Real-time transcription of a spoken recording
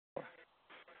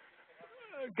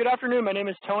Good afternoon. My name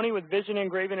is Tony with Vision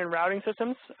Engraving and Routing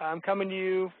Systems. I'm coming to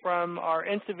you from our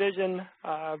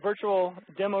InstaVision virtual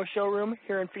demo showroom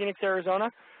here in Phoenix, Arizona.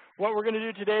 What we're going to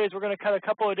do today is we're going to cut a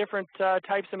couple of different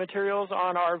types of materials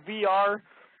on our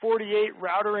VR48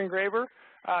 router engraver.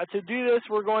 To do this,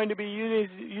 we're going to be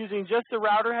using just the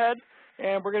router head,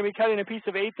 and we're going to be cutting a piece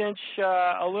of 1/8-inch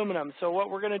aluminum. So what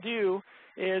we're going to do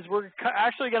is we're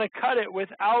actually going to cut it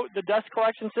without the dust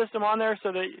collection system on there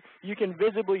so that you can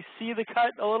visibly see the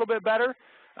cut a little bit better.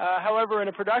 However, in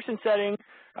a production setting,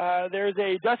 there's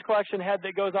a dust collection head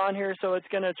that goes on here, so it's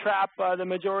going to trap the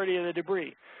majority of the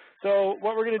debris. So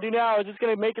what we're going to do now is it's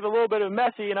going to make it a little bit of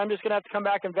messy, and I'm just going to have to come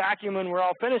back and vacuum when we're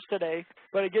all finished today,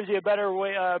 but it gives you a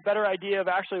better idea of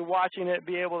actually watching it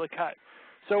be able to cut.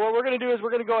 So what we're going to do is we're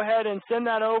going to go ahead and send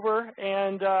that over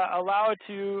and allow it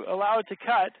to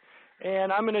cut.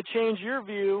 And I'm going to change your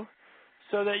view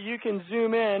so that you can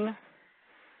zoom in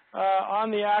on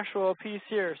the actual piece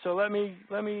here. So let me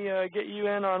get you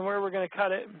in on where we're going to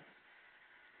cut it.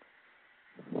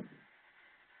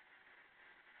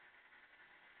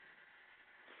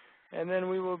 And then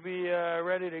we will be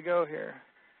ready to go here.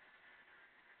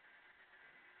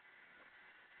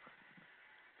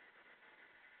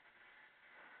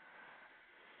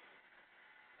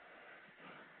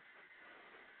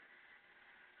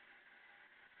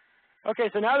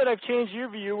 Okay, so now that I've changed your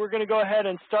view, we're going to go ahead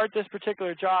and start this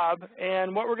particular job.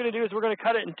 And what we're going to do is we're going to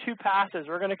cut it in 2 passes.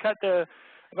 We're going to cut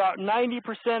about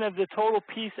 90% of the total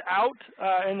piece out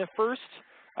in the first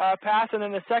pass, and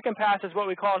then the second pass is what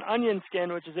we call an onion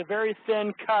skin, which is a very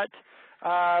thin cut,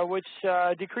 which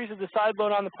decreases the side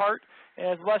load on the part and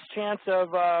has less chance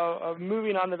of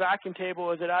moving on the vacuum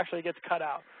table as it actually gets cut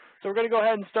out. So we're going to go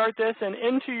ahead and start this, and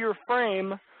into your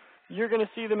frame, you're going to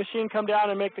see the machine come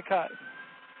down and make the cut.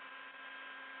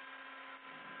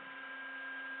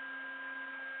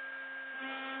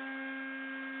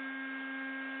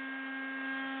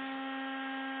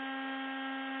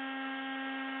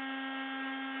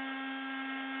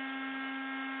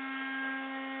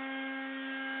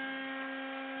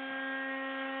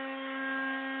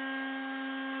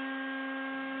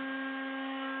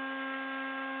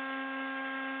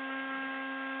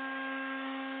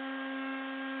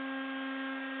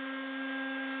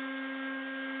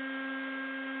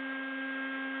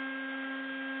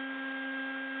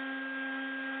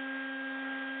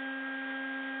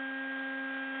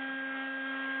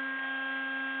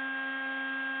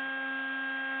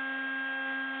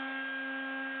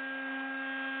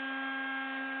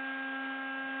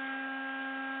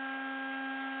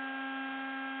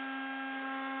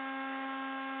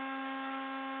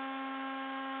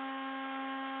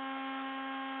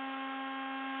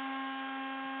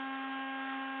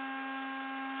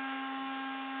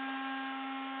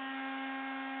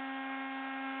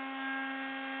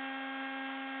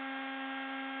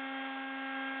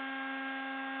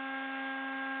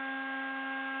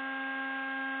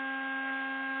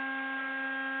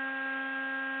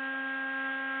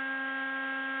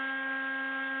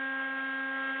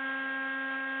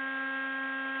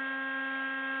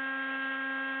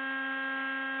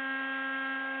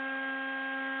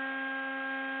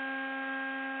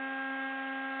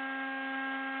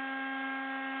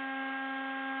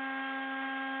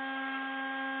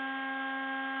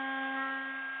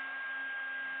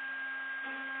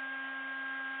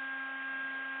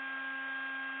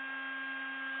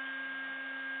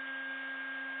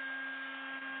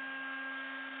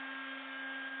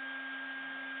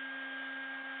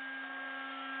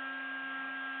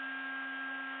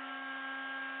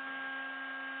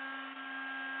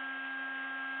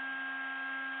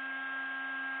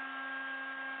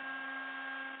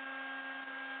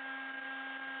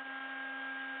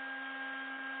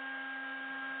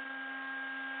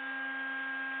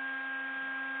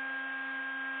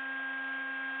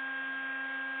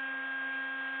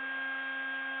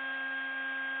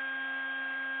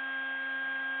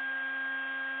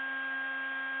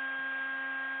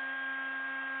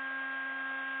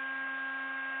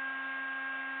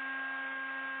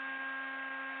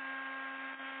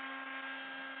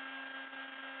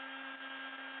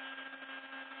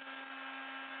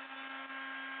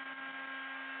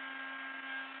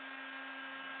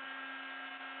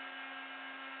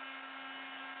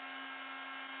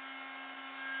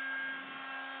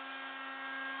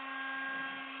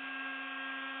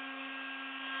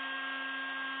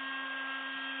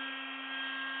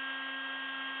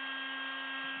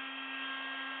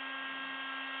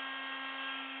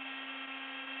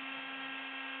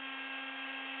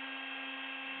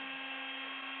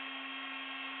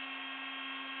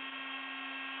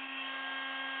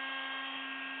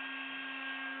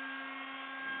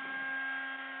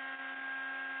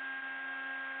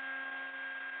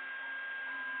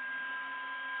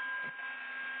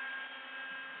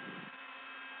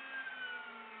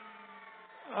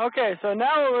 Okay, so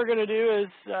now what we're going to do is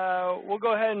we'll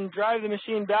go ahead and drive the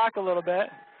machine back a little bit,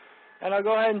 and I'll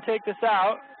go ahead and take this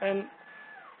out, and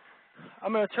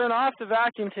I'm going to turn off the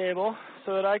vacuum table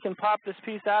so that I can pop this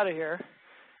piece out of here.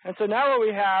 And so now what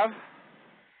we have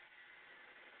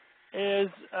is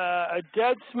a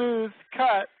dead smooth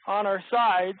cut on our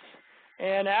sides,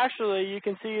 and actually you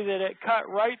can see that it cut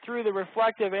right through the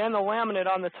reflective and the laminate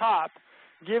on the top,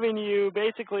 giving you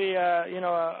basically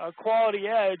a quality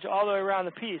edge all the way around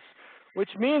the piece, which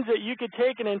means that you could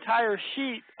take an entire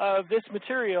sheet of this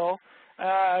material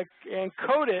and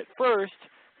coat it first,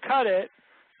 cut it,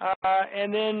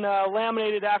 and then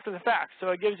laminate it after the fact. So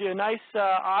it gives you a nice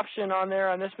option on there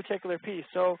on this particular piece.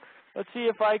 So let's see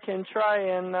if I can try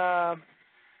and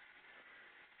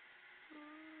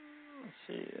let's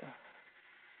see.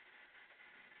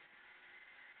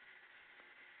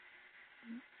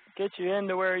 Get you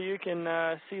into where you can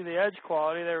see the edge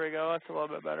quality. There we go. That's a little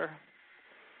bit better.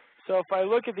 So if I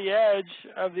look at the edge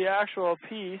of the actual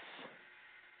piece,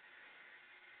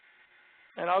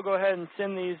 and I'll go ahead and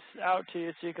send these out to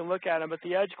you so you can look at them, but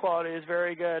the edge quality is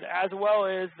very good, as well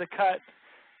as the cut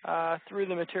through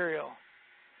the material.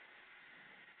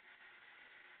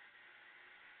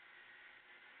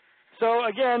 So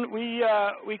again, we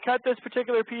cut this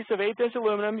particular piece of 1/8"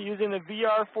 aluminum using the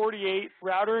VR48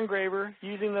 router engraver,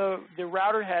 using the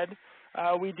router head.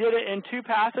 We did it in 2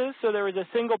 passes, so there was a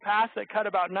single pass that cut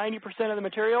about 90% of the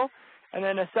material, and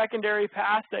then a secondary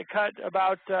pass that cut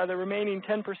about the remaining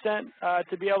 10%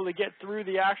 to be able to get through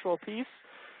the actual piece.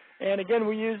 And again,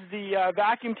 we use the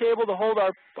vacuum table to hold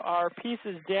our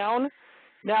pieces down.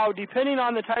 Now, depending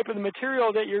on the type of the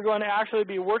material that you're going to actually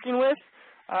be working with,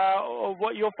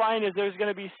 what you'll find is there's going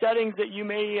to be settings that you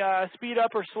may speed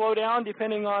up or slow down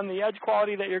depending on the edge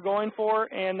quality that you're going for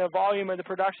and the volume of the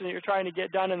production that you're trying to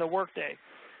get done in the workday.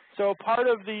 So part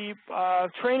of the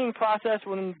training process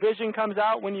when Vision comes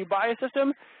out when you buy a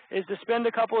system is to spend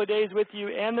a couple of days with you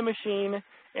and the machine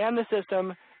and the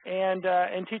system and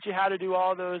teach you how to do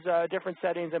all those different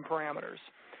settings and parameters.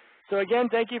 So again,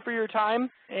 thank you for your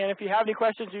time, and if you have any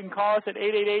questions, you can call us at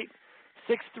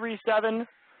 888-637-1737.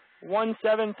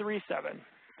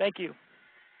 Thank you.